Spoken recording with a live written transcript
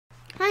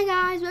Hi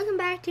guys, welcome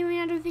back to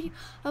another video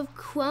of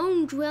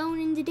Clone Drone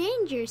in the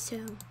Danger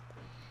Zone.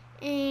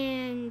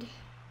 And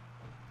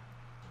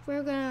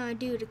we're gonna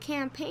do the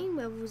campaign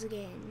levels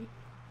again.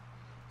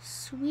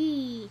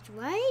 Sweet,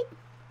 right?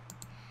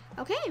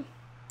 Okay.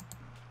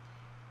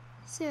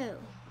 So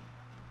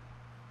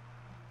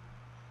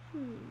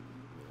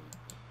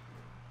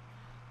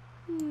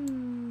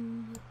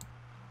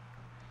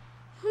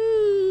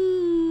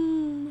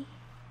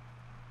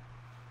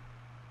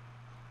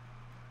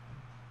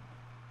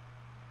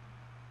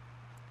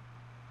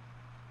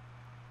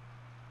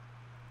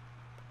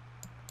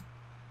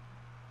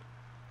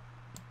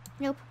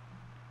Nope.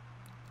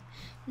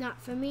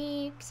 Not for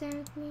me,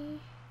 exactly.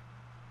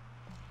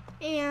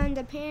 And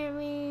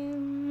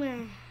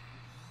apparently...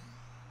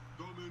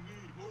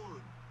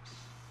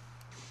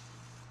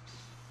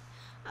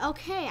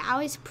 Okay,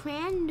 I was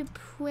planning to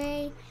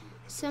play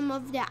some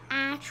of the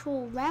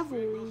actual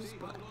levels,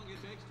 but...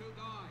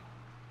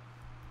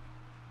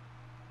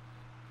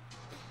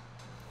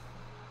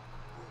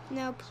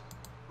 Nope.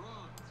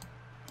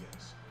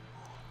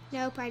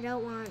 Nope, I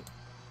don't want...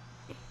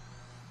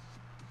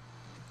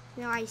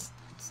 No, I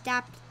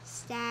stop.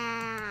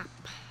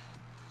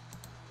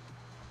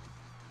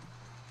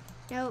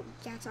 Nope,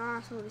 that's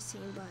also the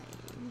same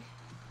button.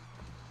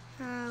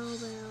 How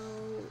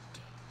about...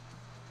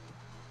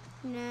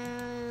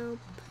 Nope.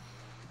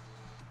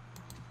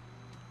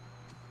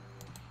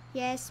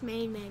 Yes,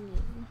 main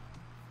menu.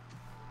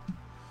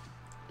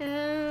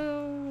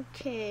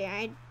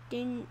 Okay,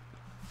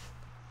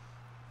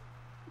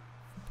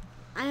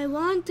 I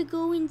want to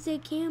go into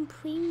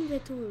campaign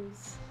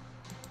battles.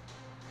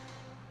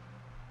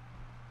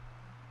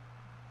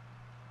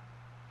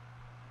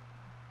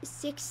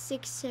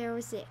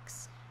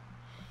 X606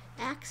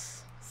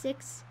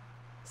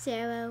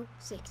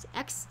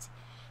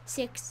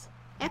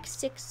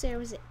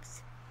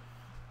 X606.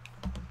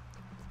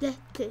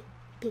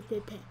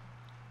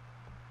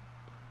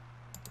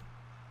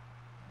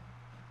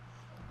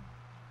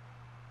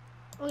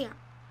 Oh yeah,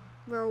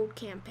 road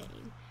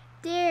campaign.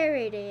 There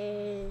it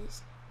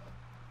is.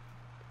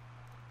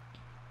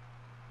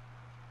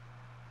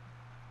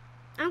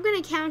 I'm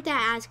gonna count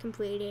that as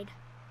completed.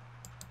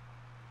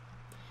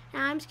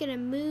 Now I'm just gonna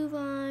move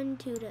on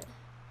to the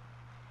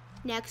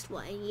next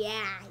one.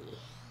 Yeah.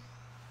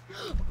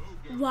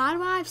 Why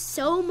do I have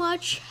so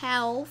much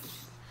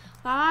health?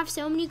 Why do I have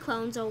so many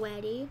clones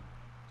already?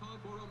 Time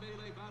for a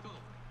melee battle.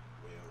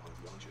 Where are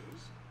the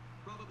archers?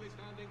 Probably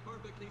standing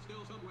perfectly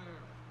still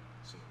somewhere.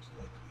 Seems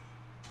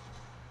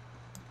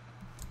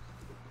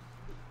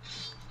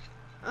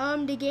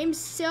likely. The game's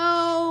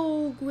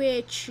so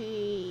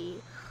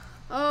glitchy.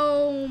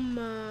 Oh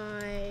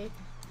my.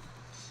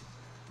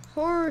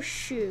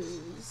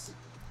 Horseshoes.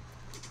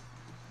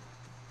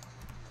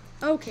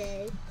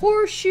 Okay.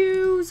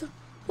 Horseshoes.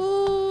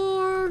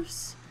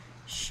 Horseshoes.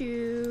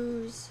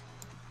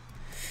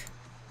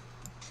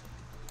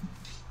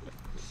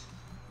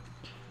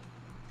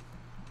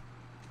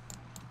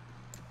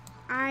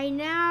 I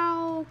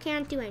now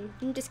can't do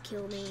anything. Just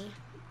kill me.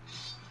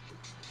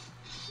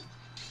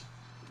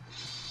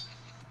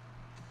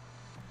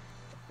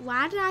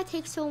 Why did I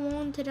take so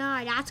long to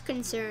die? That's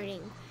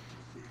concerning.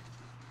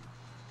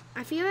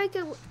 I feel like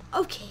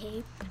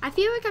okay. I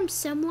feel like I'm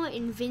somewhat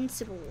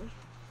invincible.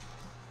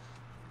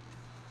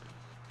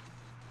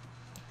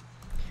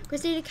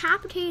 Because they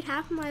decapitated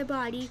half of my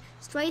body,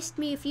 sliced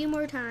me a few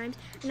more times,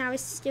 and I was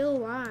still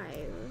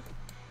alive.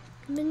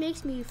 And it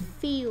makes me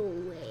feel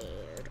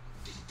weird.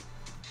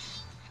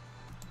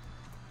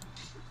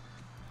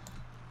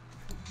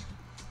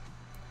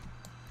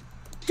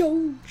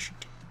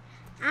 Dodged.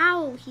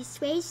 Ow, he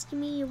sliced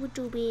me a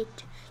little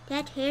bit.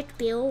 That hurt,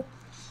 Bill.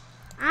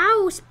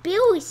 Ow,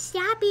 Bill,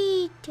 stop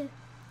it!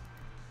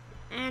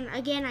 And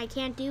again, I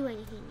can't do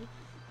anything.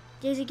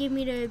 Does it give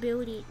me the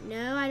ability?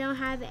 No, I don't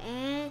have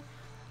it.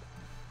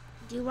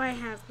 Do I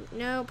have?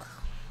 Nope.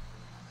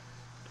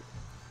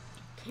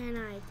 Can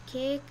I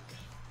kick?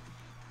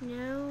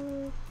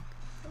 No.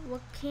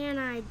 What can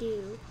I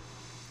do?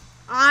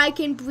 I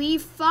can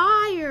breathe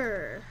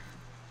fire.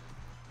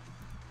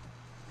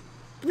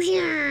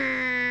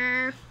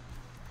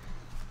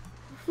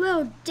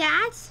 Well,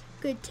 that's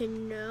good to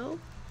know.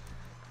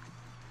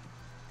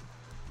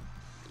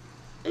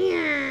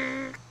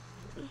 Hey,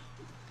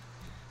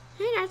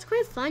 that's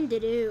quite fun to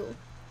do.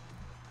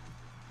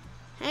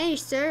 Hey,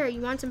 sir,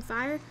 you want some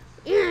fire?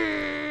 The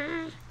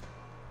human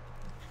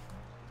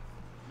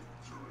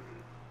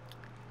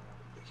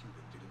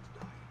didn't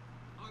die.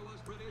 I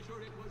was pretty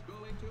sure it was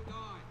going to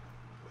die.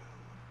 Well,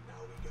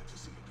 now we get to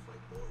see it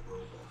fight more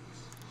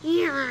robots.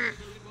 Yeah.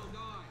 It will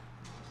die.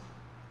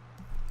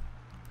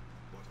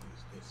 What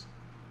is this?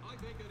 I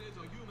think it is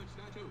a human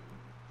statue.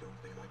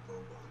 Don't they like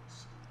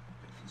robots?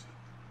 Confusing.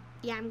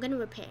 Yeah, I'm gonna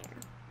repair.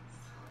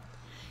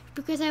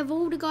 Because I've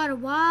already got a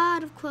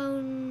lot of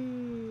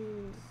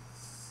clones.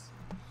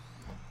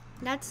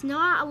 That's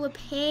not a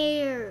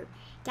repair.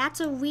 That's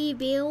a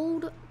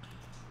rebuild.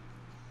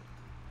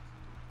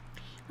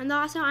 And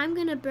also, I'm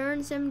gonna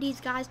burn some of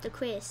these guys to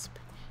crisp.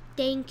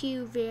 Thank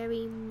you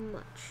very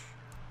much.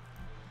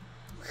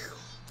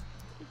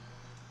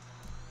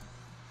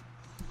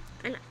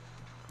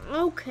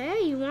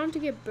 Okay, you want to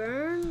get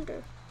burned?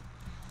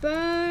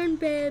 Burn,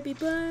 baby,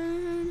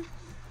 burn.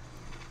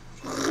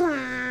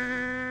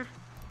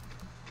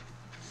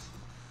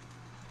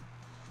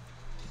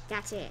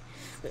 That's it.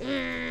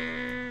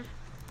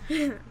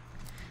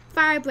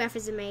 Fire breath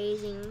is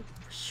amazing.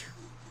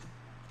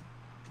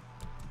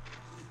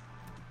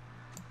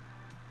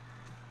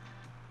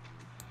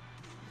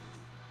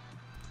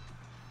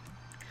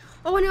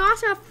 Oh, and I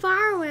also have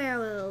fire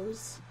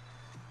arrows.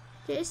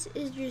 This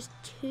is just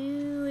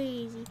too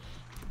easy.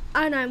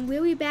 And I'm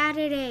really bad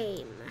at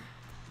aim.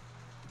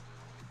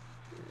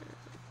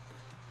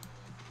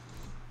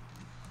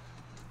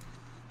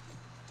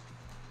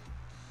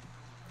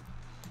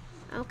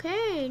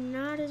 Okay,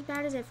 not as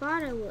bad as I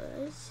thought I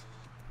was.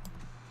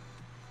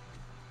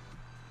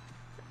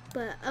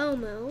 But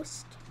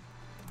almost.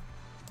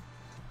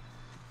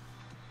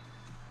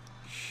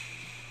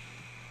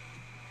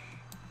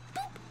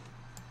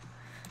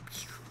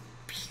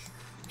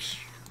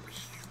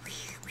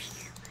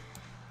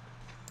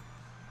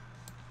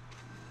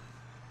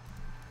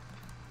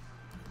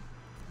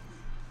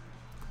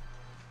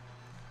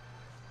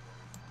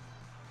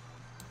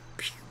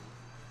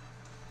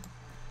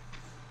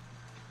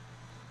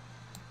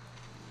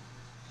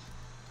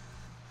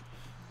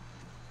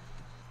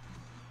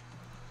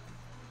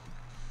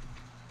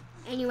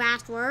 And you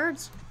asked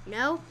words?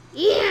 No?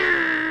 Yeah!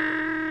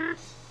 Very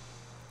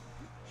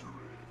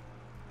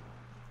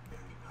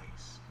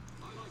nice.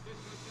 I like this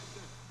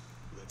conception.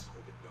 Let's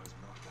hope it does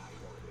not die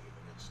horribly in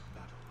the next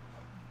battle.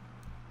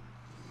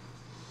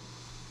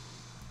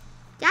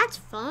 That's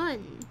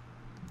fun.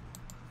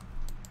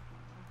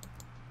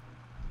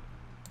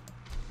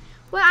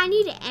 Well, I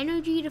need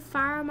energy to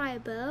fire my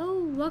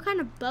bow? What kind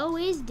of bow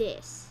is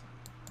this?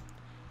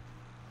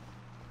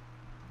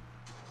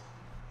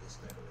 This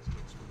level is an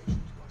inspiration to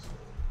us all.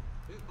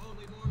 If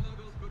only more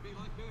levels could be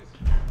like this.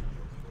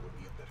 Yelena would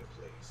be a better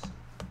place.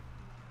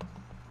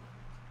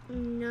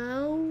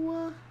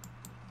 No.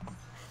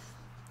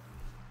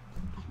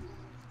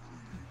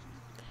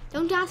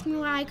 Don't ask me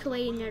why I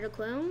created another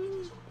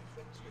clone.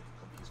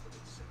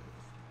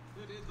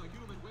 It is the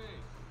human way.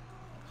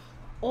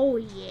 Oh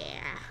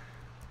yeah.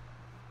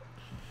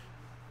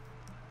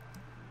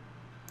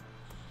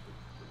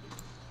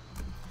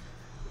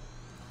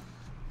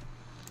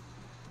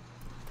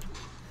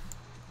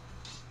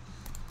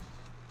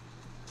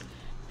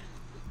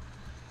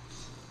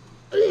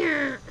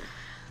 Yeah.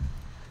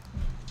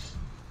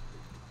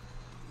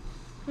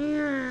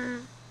 Yeah.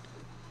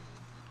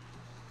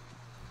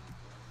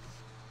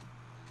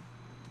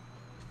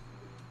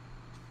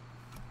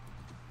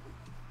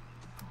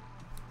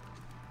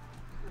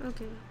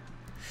 Okay.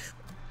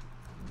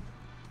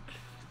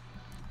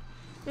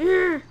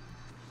 Yeah.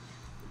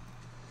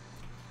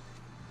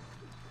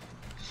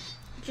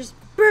 Just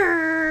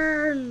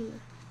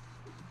burn.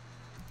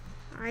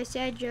 I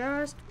said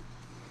just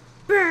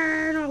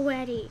burn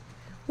already.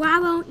 Why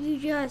won't you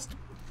just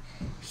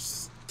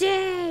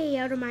stay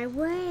out of my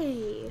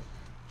way?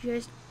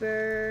 Just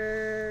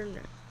burn.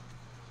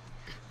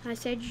 I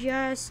said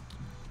just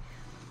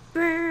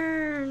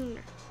burn.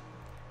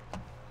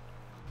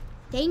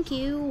 Thank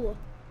you.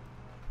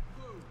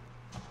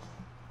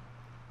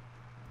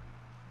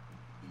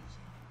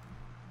 Easy.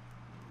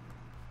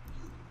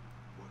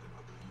 What an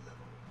ugly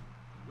level.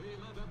 We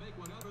let them make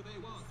whatever they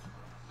want.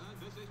 And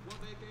this is what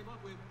they came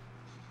up with.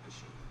 A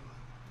shame.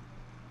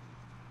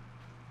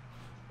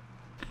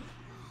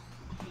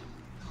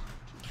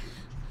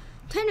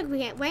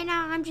 Technically, right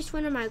now I'm just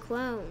one of my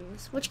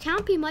clones, which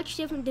can't be much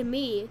different than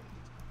me.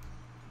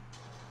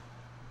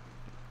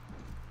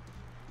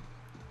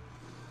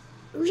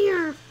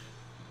 Yeah.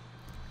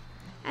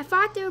 I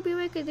thought there would be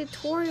like a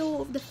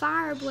tutorial of the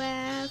fire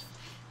breath.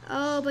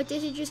 Oh, but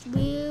this is just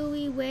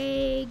really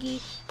waggy,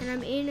 and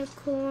I'm in a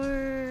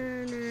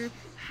corner.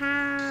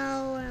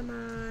 How am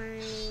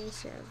I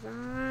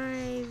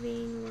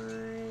surviving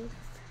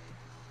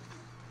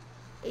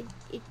life?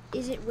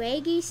 Is it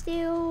waggy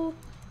still?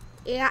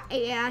 Yeah,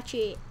 it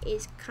actually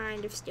is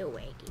kind of still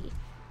waggy.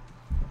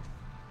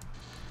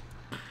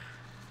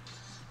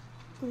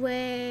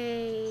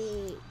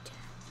 Wait.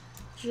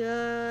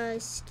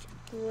 Just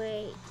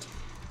wait.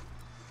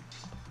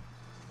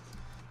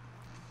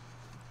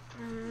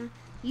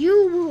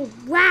 You little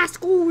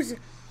rascals!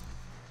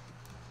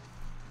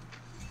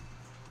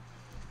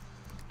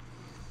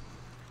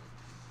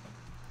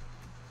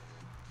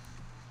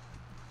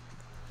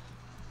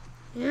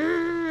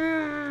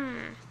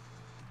 Yeah.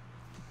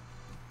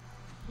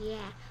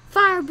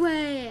 Fire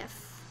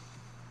breath!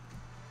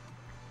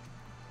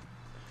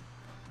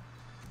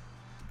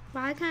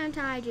 Why can't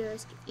I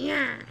just...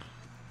 Yeah.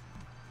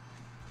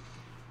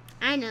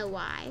 I know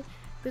why.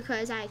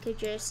 Because I could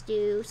just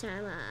do some...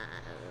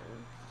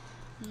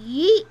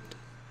 yeet!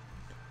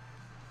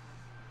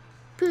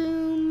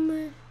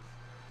 Boom!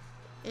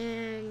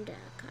 And...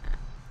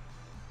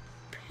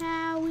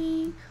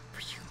 powie!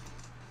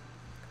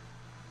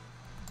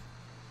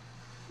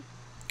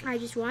 I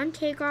just want to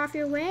take off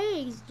your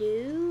legs,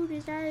 dude.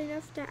 Is that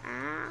enough to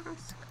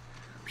ask?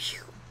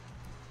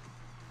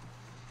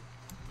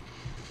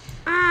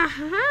 Ah!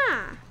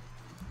 Aha!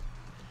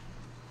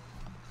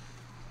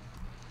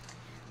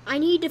 I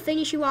need to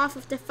finish you off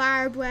with the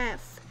fire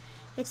breath.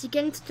 It's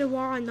against the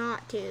law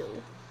not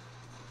to.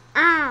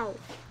 Ow!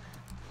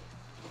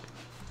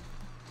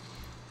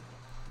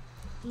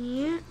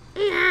 Yeah.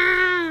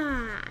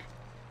 Ah!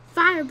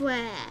 Fire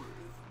breath.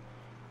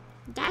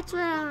 That's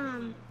what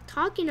I'm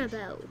talking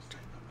about.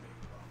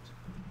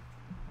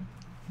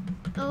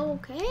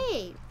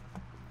 Okay.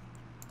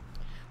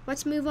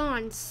 Let's move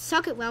on.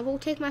 Suck it, level.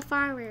 Take my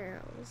fire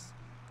arrows.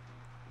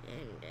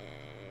 And,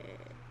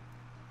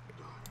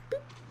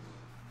 boop.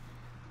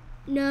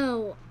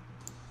 No.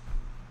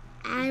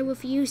 I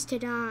refuse to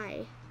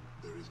die.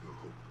 There is no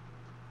hope.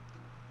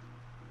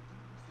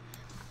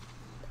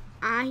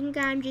 I think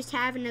I'm just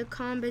having a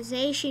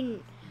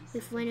conversation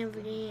with one of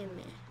them.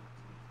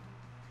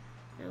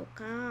 Oh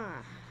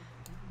God.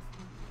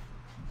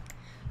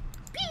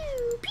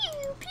 Pew,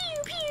 pew,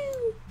 pew,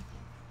 pew.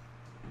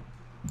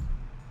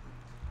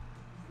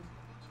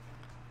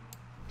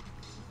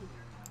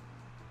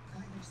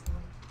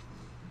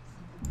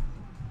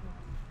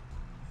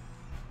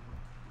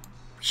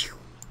 Pew,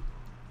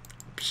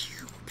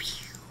 pew,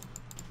 pew.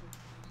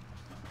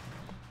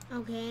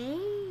 Okay.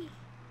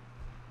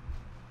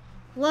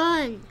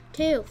 1,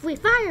 2, 3,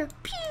 fire!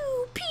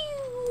 Pew,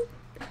 pew!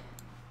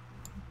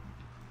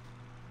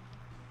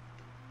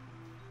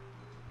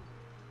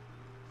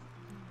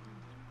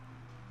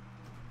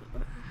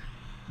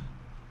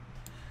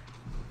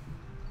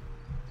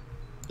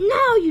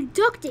 No, you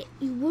ducked it,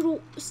 you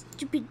little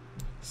stupid,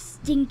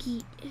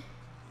 stinky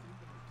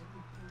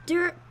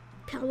dirt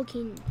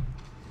pelican.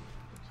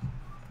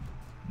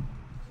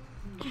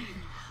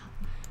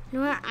 You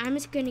know what? I'm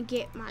just gonna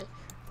get my.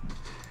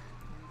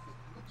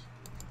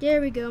 There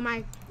we go,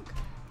 my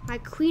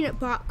clean-up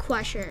bot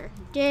crusher.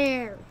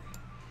 There.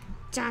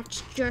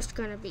 That's just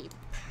gonna be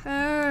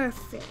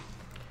perfect.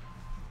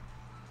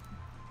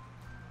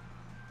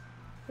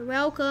 You're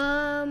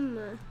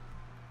welcome.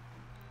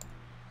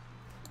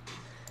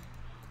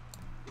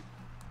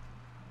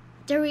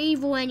 They're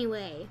evil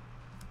anyway.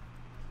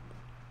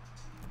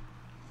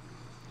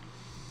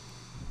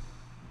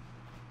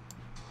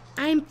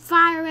 I'm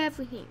fire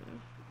everything.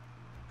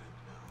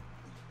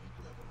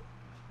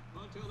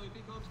 Until it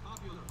becomes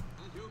popular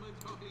and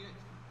humans copy it.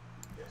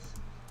 Yes,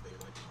 they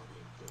like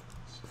copying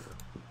things.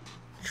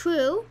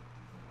 True.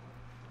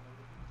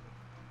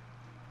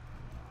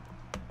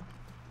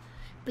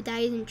 But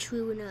that isn't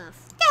true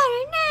enough.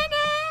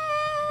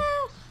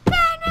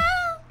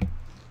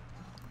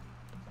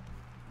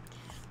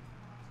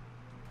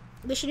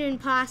 Mission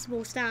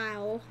Impossible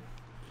style.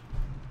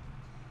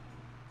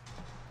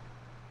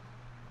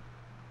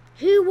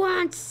 Who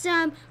wants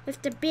some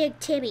with the big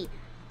Timmy?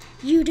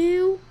 You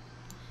do?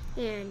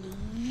 And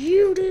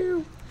you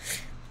do?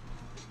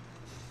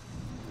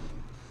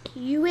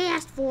 You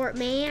asked for it,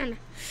 man.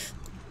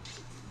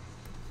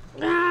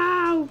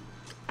 Ow!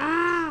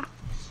 Ah!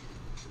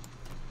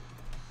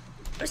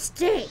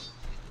 Stay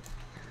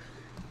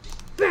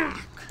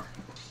back,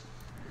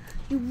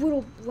 you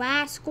little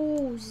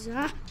rascals.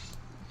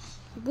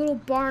 You little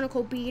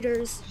barnacle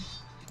beaters.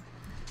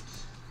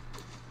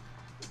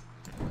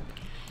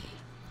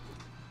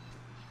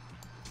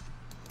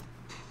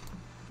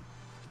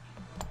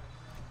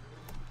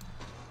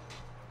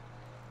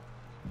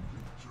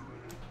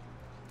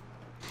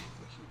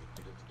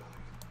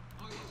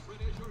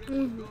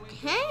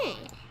 Okay.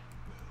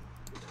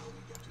 Now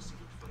we get to see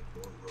it fight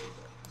more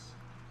robots.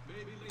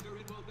 Maybe later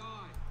it will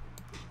die.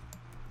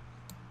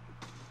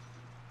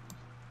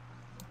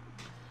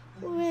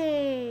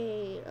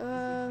 Wait,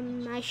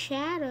 my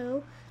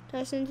shadow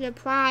doesn't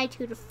apply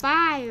to the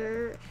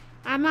fire.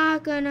 I'm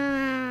not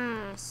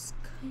gonna ask.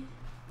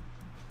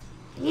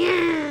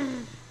 Yeah.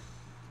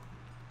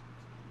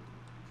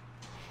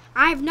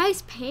 I have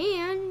nice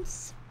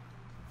pants.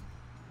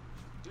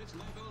 This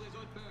level is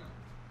unfair.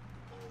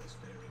 All is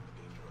fair in the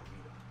danger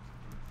arena.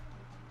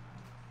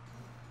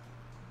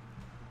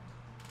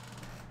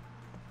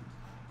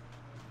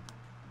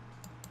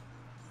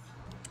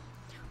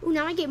 Ooh,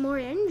 now I get more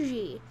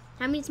energy.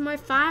 That means more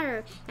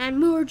fire and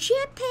more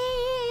jetpack.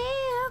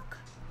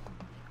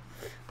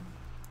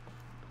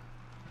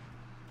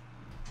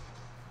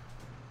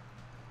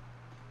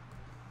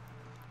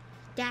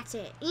 That's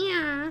it.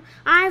 Yeah,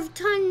 I have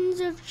tons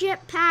of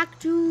jetpack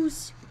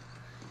juice.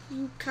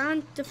 You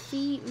can't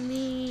defeat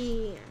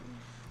me.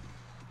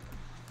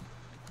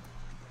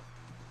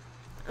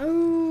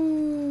 Oh.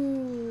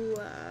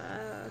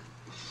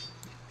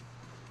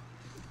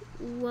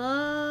 What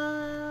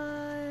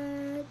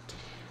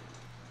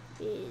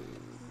is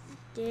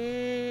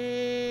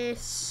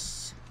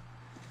this?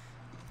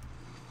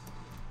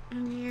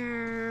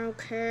 Yeah,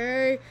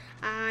 okay.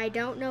 I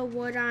don't know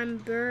what I'm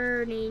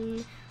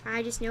burning.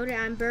 I just know that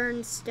I'm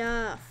burning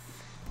stuff.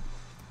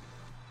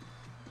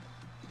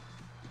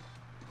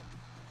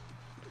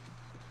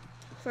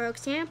 For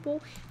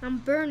example, I'm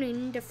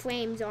burning the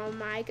flames on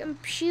my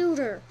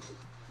computer.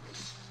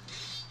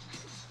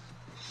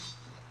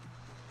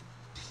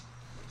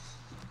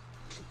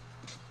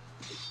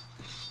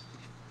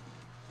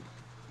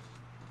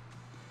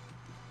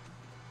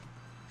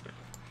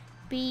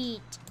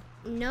 beat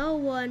no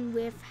one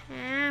with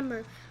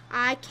hammer.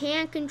 I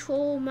can't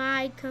control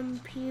my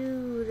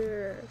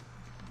computer.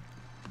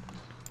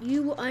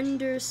 You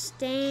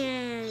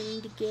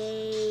understand,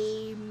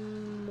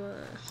 game.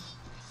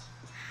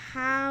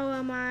 How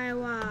am I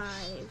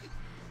alive?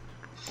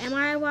 Am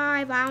I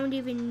alive? I don't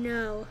even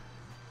know.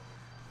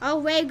 Oh,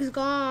 leg's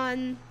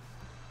gone.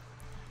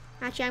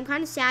 Actually, I'm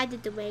kind of sad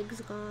that the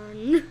leg's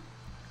gone.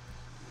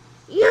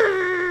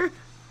 Yeah.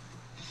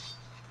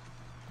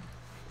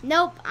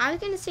 Nope, I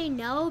was gonna say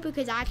no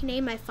because I can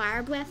name my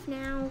fire breath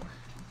now.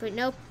 But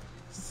nope,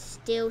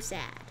 still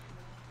sad.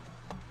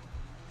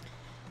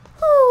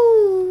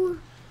 Whoo!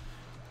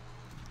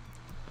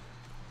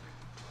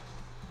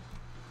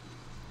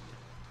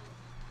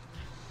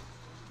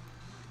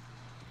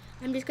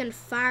 I'm just gonna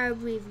fire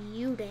breathe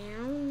you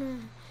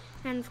down.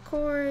 And of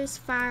course,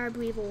 fire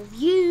breathe over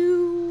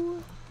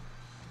you.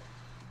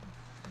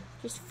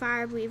 Just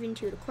fire breathe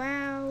into the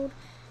crowd.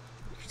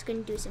 Just gonna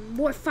do some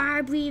more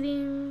fire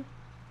breathing.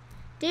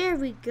 There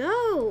we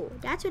go.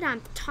 That's what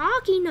I'm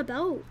talking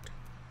about.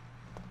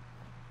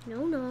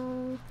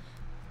 No.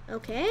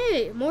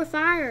 Okay, more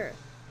fire.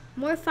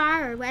 More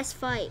fire, less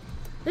fight.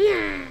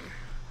 Yeah.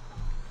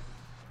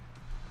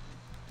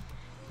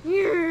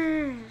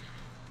 Yeah.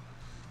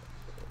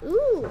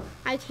 Ooh,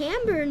 I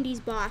can burn these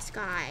boss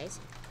guys.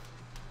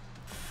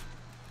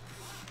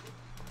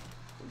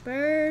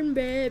 Burn,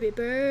 baby,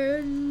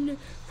 burn.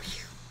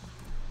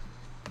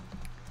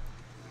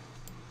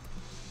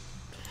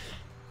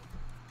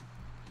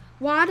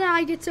 Why did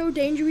I get so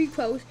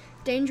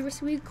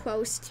dangerously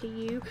close to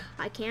you?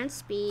 I can't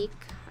speak.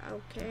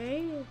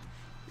 Okay.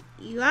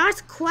 You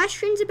ask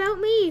questions about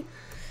me?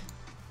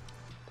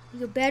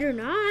 You better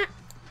not.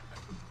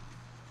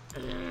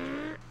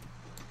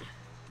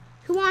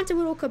 Who wants a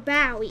little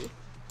kabowie?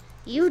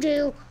 You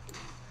do.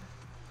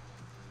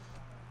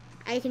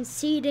 I can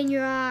see it in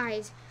your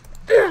eyes.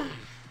 Yeah.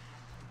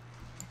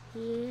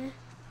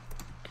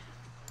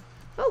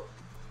 Oh.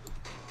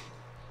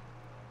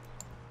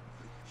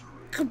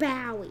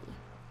 Kabowie.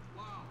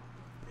 Wow.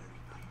 Very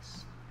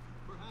nice.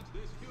 Perhaps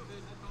this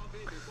human had found me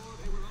before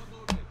they were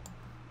unloaded.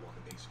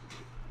 Water-based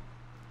food.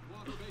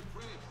 Water-based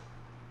fridge.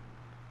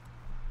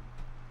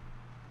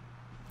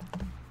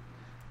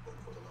 Oh,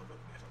 for the love of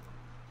metal.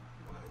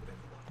 Why would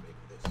anyone want to make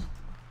this?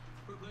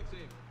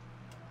 Perplexing.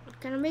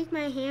 Can I make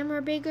my hammer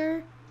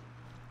bigger?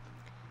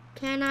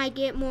 Can I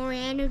get more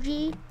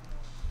energy?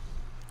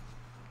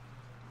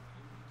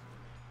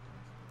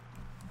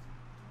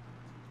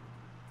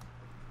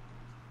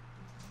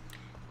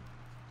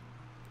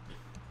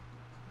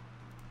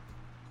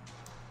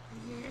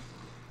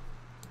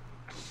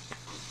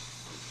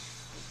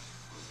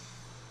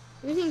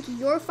 You think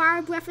your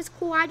fire breath is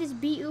cool? I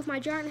just beat you with my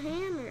giant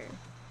hammer.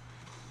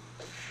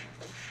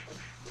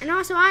 And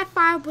also, I have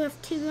fire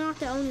breath too. You're not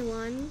the only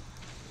one.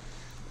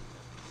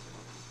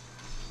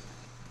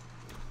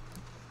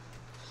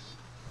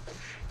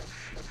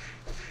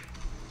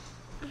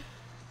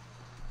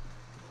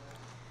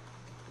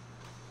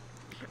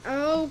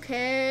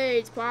 Okay,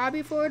 it's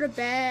probably for the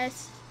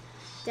best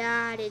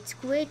that it's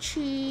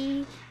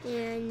glitchy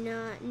and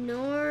not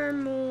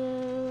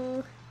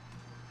normal.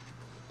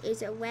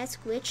 Is it less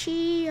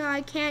glitchy?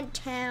 I can't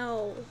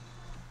tell.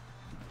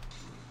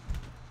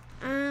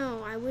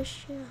 Oh, I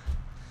wish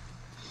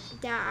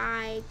that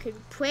I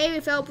could play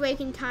without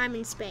breaking time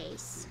and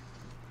space.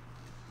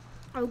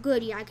 Oh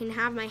goody, I can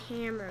have my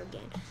hammer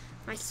again.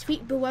 My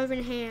sweet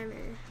beloved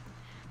hammer.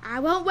 I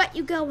won't let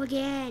you go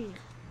again.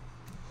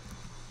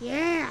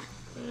 Yeah.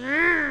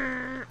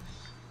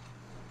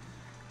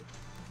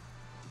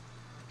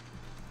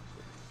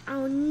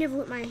 I'll never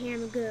let my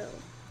hammer go.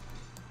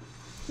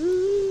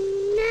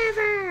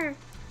 Never.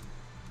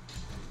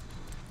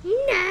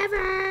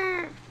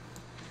 Never.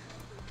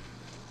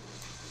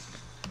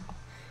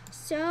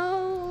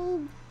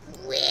 So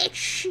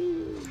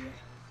glitchy.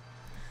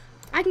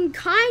 I can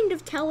kind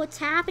of tell what's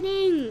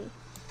happening.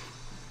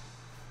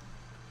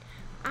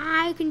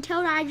 I can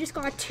tell that I just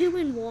got 2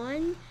 in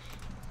 1.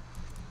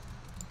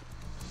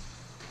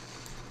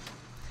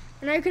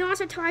 And I can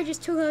also tell I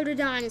just took out a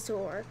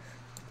dinosaur.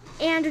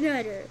 And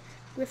another.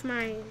 With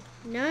my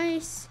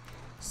nice,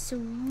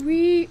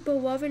 sweet,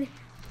 beloved...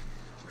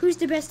 Who's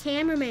the best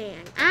hammer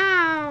man?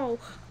 Ow!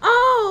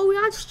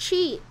 Oh, that's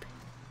cheap.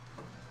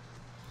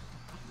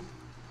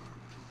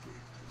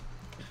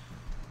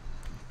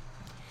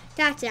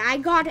 That's it. I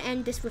gotta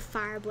end this with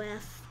fire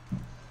breath.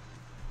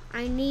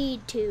 I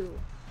need to.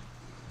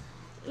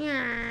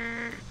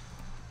 Yeah.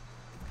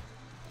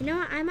 You know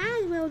what? I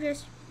might as well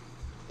just...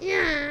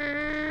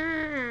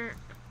 Yeah.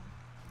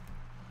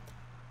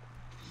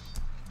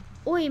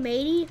 Oi,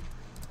 matey.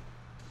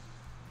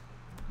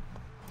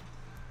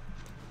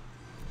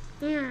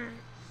 Yeah.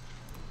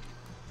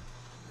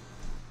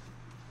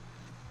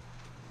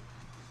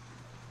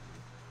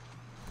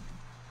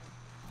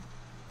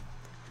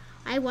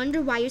 I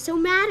wonder why you're so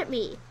mad at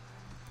me.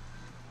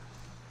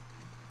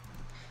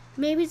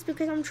 Maybe it's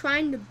because I'm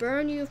trying to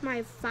burn you with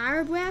my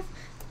fire breath.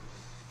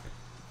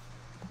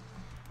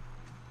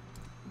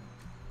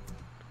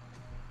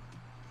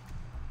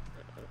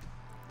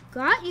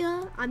 Got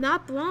ya. I'm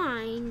not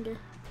blind.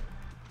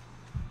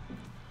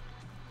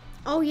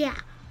 Oh yeah.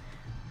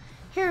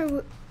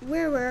 Here,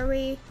 where were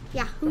we?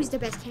 Yeah, who's the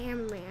best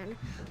hammerman?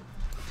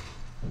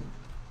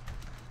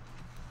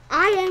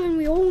 I am, and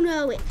we all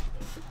know it.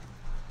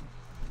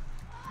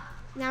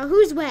 Now,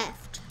 who's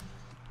left?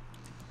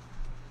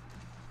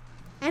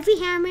 Every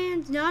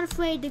hammerman's not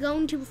afraid to go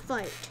into a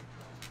fight.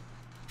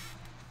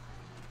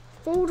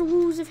 Follow the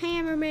rules of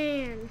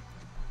Hammerman.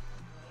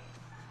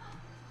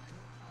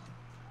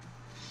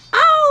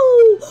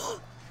 Oh!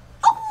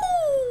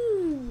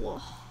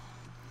 Oh!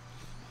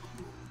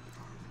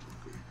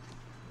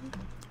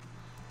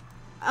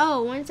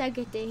 Oh, once I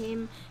get to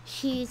him,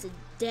 he's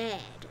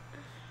dead.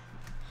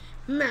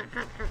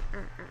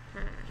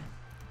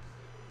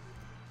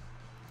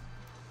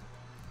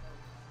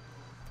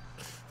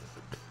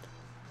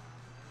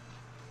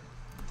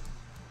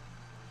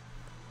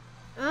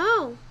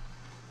 Oh,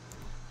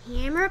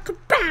 hammer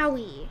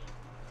kabowie.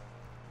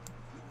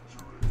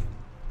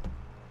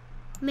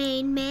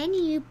 Main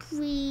menu,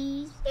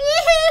 please.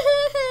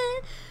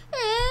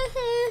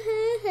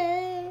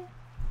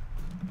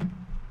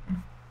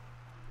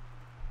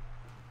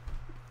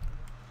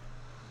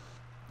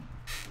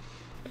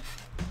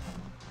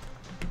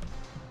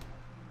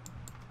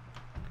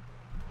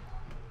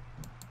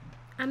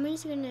 I'm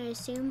just gonna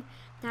assume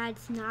that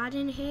it's not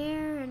in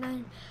here, and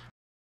then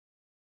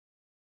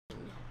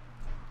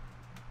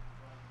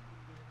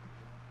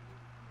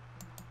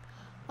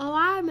oh,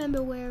 I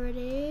remember where it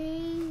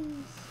is.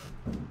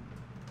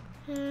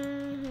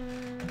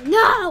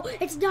 No,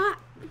 it's not.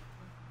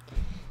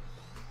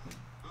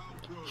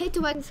 Hit the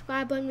like and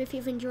subscribe button if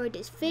you've enjoyed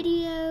this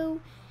video.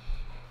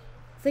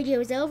 Video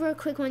is over.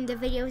 Click on the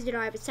videos that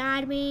are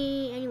beside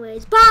me.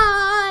 Anyways,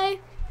 bye.